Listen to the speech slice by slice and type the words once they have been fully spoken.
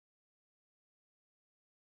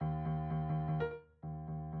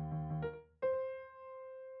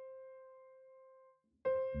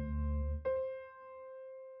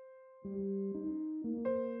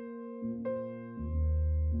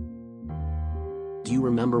Do you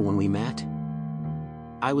remember when we met?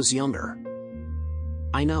 I was younger.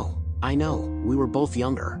 I know, we were both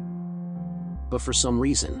younger. But for some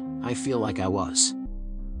reason, I feel like I was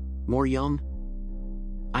more young.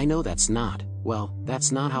 I know that's not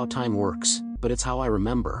how time works, but it's how I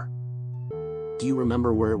remember. Do you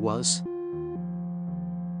remember where it was?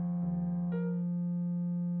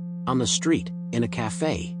 On the street, in a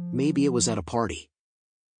cafe, maybe it was at a party.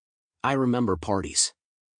 I remember parties.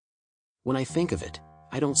 When I think of it,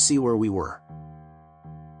 I don't see where we were.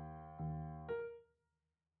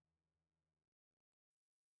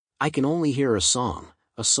 I can only hear a song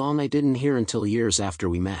I didn't hear until years after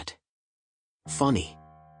we met. Funny.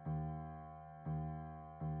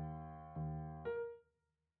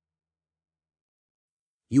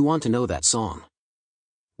 You want to know that song?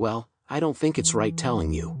 Well, I don't think it's right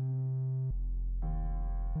telling you.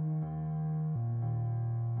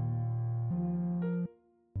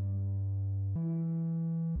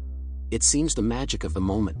 It seems the magic of the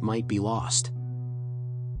moment might be lost.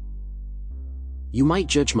 You might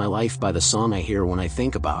judge my life by the song I hear when I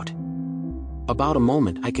think about a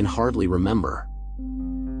moment I can hardly remember.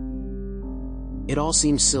 It all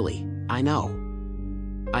seems silly, I know.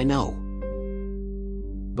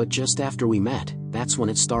 But just after we met, that's when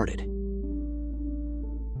it started.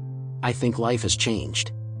 I think life has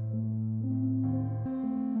changed.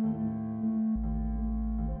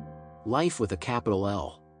 Life with a capital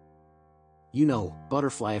L. You know,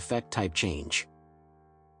 butterfly effect type change.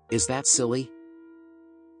 Is that silly?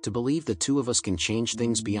 To believe the two of us can change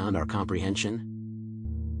things beyond our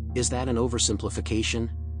comprehension? Is that an oversimplification?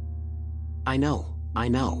 I know.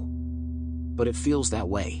 But it feels that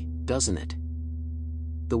way, doesn't it?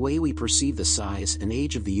 The way we perceive the size and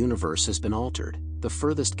age of the universe has been altered. The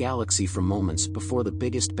furthest galaxy from moments before the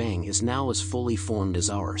biggest bang is now as fully formed as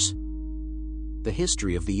ours. The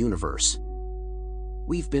history of the universe.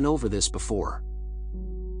 We've been over this before.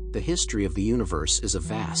 The history of the universe is a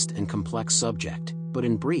vast and complex subject, but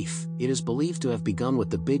in brief, it is believed to have begun with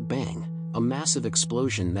the Big Bang, a massive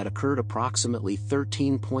explosion that occurred approximately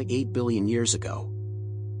 13.8 billion years ago.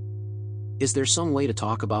 Is there some way to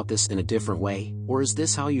talk about this in a different way, or is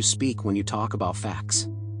this how you speak when you talk about facts?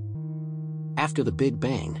 After the Big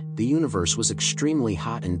Bang, the universe was extremely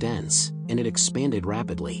hot and dense, and it expanded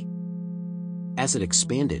rapidly. As it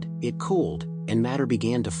expanded, it cooled, and matter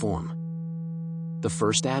began to form. The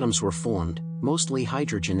first atoms were formed, mostly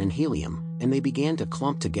hydrogen and helium, and they began to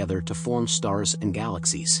clump together to form stars and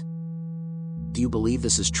galaxies. Do you believe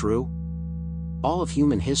this is true? All of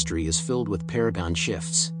human history is filled with paragon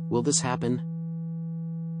shifts. Will this happen?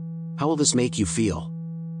 How will this make you feel?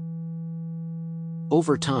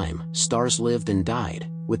 Over time, stars lived and died,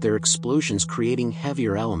 with their explosions creating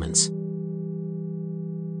heavier elements.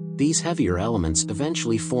 These heavier elements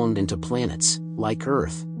eventually formed into planets, like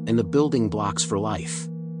Earth, and the building blocks for life.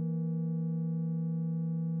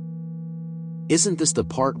 Isn't this the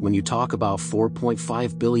part when you talk about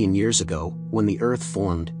 4.5 billion years ago, when the Earth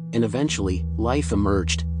formed, and eventually, life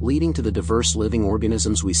emerged, leading to the diverse living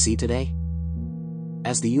organisms we see today?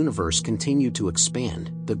 As the universe continued to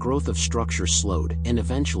expand, the growth of structure slowed and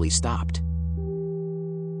eventually stopped.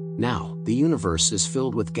 Now, the universe is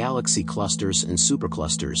filled with galaxy clusters and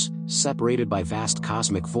superclusters, separated by vast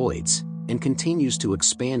cosmic voids, and continues to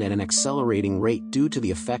expand at an accelerating rate due to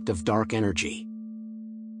the effect of dark energy.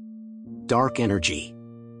 Dark energy.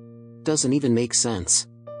 Doesn't even make sense.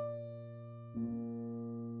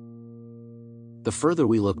 The further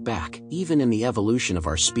we look back, even in the evolution of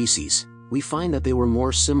our species, we find that they were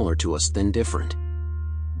more similar to us than different.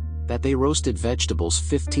 That they roasted vegetables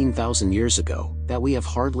 15,000 years ago, that we have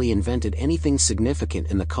hardly invented anything significant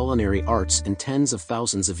in the culinary arts in tens of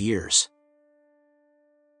thousands of years.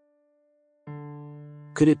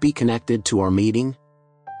 Could it be connected to our meeting?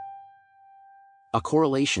 A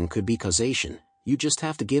correlation could be causation, you just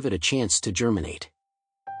have to give it a chance to germinate.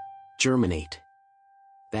 Germinate.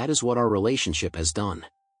 That is what our relationship has done.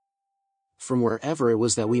 From wherever it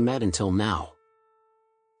was that we met until now.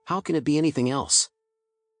 How can it be anything else?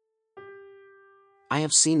 I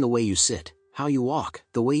have seen the way you sit, how you walk,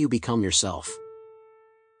 the way you become yourself.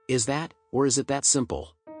 Is that, or is it that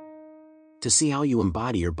simple? To see how you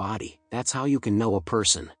embody your body, that's how you can know a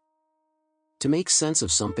person. To make sense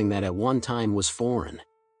of something that at one time was foreign.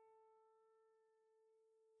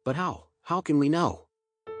 But how? How can we know?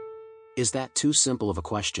 Is that too simple of a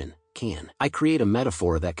question? Can I create a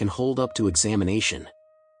metaphor that can hold up to examination?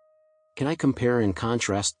 Can I compare and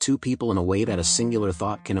contrast two people in a way that a singular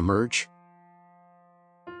thought can emerge?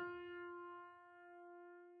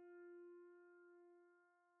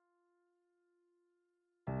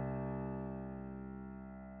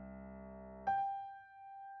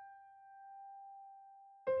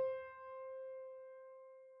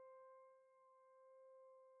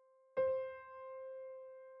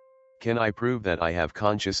 Can I prove that I have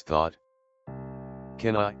conscious thought?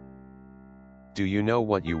 Can I? Do you know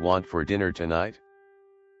what you want for dinner tonight?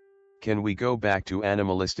 Can we go back to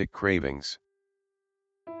animalistic cravings?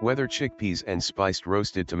 Whether chickpeas and spiced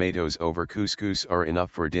roasted tomatoes over couscous are enough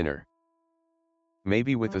for dinner.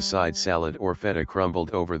 Maybe with a side salad or feta crumbled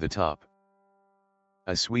over the top.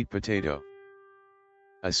 A sweet potato.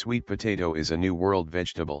 A sweet potato is a new world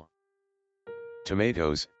vegetable.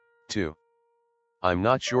 Tomatoes, too. I'm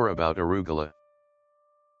not sure about arugula.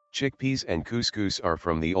 Chickpeas and couscous are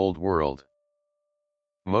from the old world.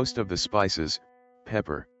 Most of the spices,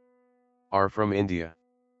 pepper, are from India.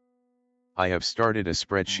 I have started a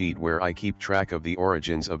spreadsheet where I keep track of the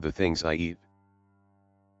origins of the things I eat.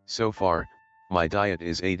 So far, my diet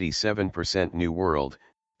is 87% New World,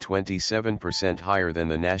 27% higher than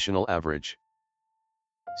the national average.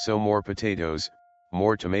 So more potatoes,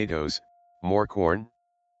 more tomatoes, more corn?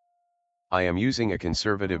 I am using a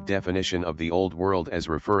conservative definition of the Old World as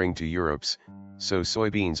referring to Europe's, so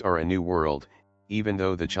soybeans are a new world, even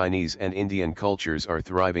though the Chinese and Indian cultures are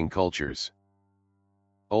thriving cultures.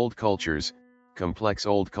 Old cultures, complex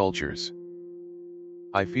old cultures.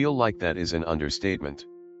 I feel like that is an understatement.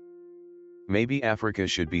 Maybe Africa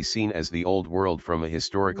should be seen as the Old World from a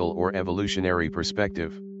historical or evolutionary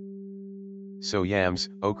perspective. So yams,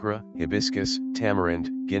 okra, hibiscus,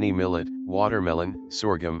 tamarind, guinea millet, watermelon,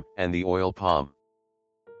 sorghum, and the oil palm.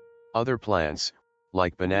 Other plants,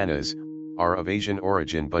 like bananas, are of Asian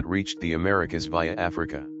origin but reached the Americas via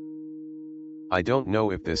Africa. I don't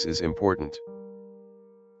know if this is important.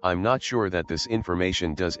 I'm not sure that this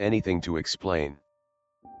information does anything to explain.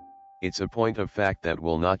 It's a point of fact that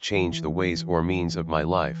will not change the ways or means of my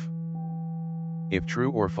life. If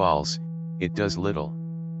true or false, it does little.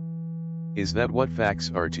 Is that what facts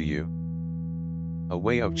are to you? A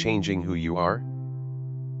way of changing who you are?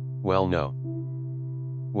 Well, no.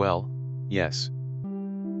 Well, yes.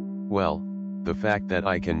 Well, the fact that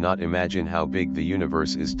I cannot imagine how big the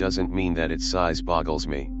universe is doesn't mean that its size boggles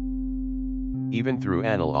me. Even through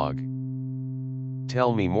analog.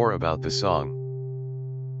 Tell me more about the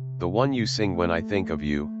song. The one you sing when I think of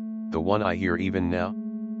you, the one I hear even now?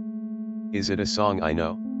 Is it a song I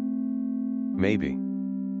know? Maybe.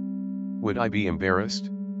 Would I be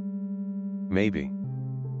embarrassed? Maybe.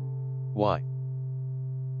 Why?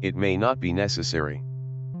 It may not be necessary.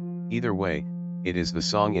 Either way, it is the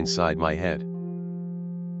song inside my head.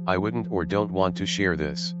 I wouldn't or don't want to share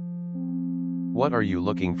this. What are you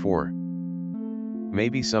looking for?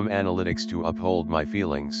 Maybe some analytics to uphold my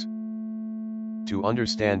feelings. To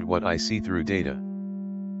understand what I see through data.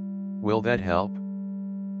 Will that help?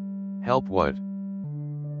 Help what?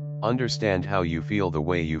 Understand how you feel the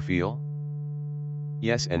way you feel?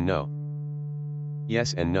 Yes and no.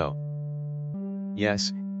 Yes and no.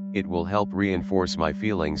 Yes, it will help reinforce my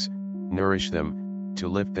feelings, nourish them, to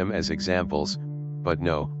lift them as examples, but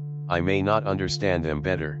no, I may not understand them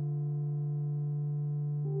better.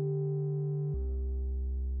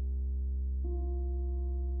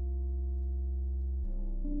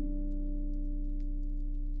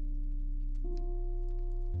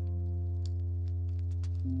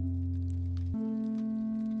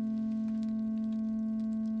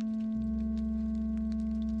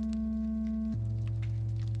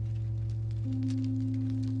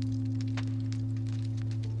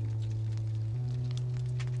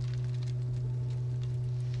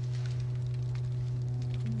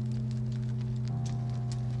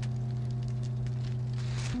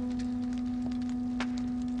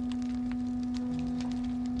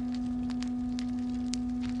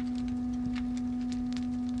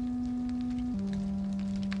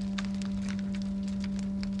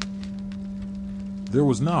 There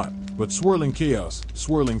was naught but swirling chaos,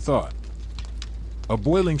 swirling thought. A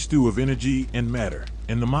boiling stew of energy and matter,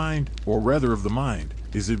 and the mind, or rather of the mind,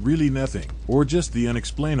 is it really nothing, or just the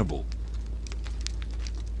unexplainable?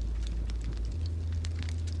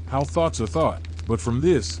 How thoughts are thought, but from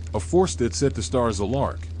this, a force that set the stars a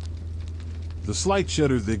lark. The slight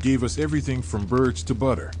shudder that gave us everything from birds to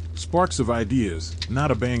butter, sparks of ideas, not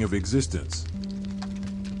a bang of existence.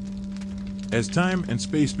 As time and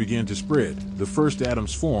space began to spread, the first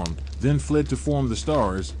atoms formed, then fled to form the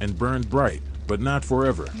stars and burned bright, but not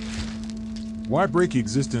forever. Why break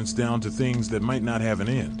existence down to things that might not have an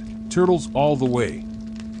end? Turtles all the way.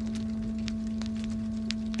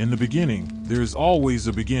 In the beginning, there is always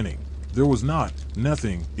a beginning. There was not,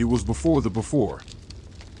 nothing, it was before the before.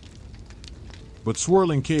 But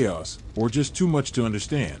swirling chaos, or just too much to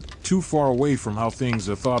understand, too far away from how things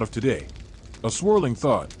are thought of today. A swirling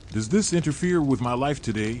thought, does this interfere with my life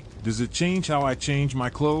today? Does it change how I change my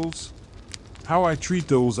clothes? How I treat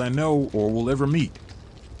those I know or will ever meet?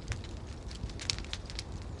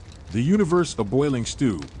 The universe a boiling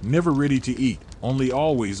stew, never ready to eat, only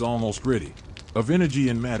always almost ready. Of energy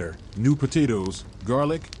and matter, new potatoes,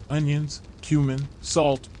 garlic, onions, cumin,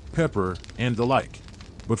 salt, pepper, and the like.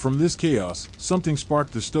 But from this chaos, something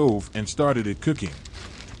sparked the stove and started it cooking.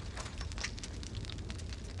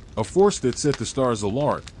 A force that set the stars a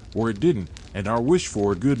lark, or it didn't, and our wish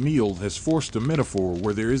for a good meal has forced a metaphor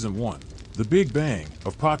where there isn't one. The Big Bang,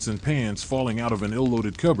 of pots and pans falling out of an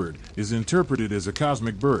ill-loaded cupboard, is interpreted as a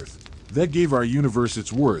cosmic birth. That gave our universe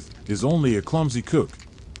its worth, is only a clumsy cook,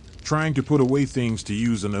 trying to put away things to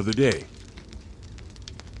use another day.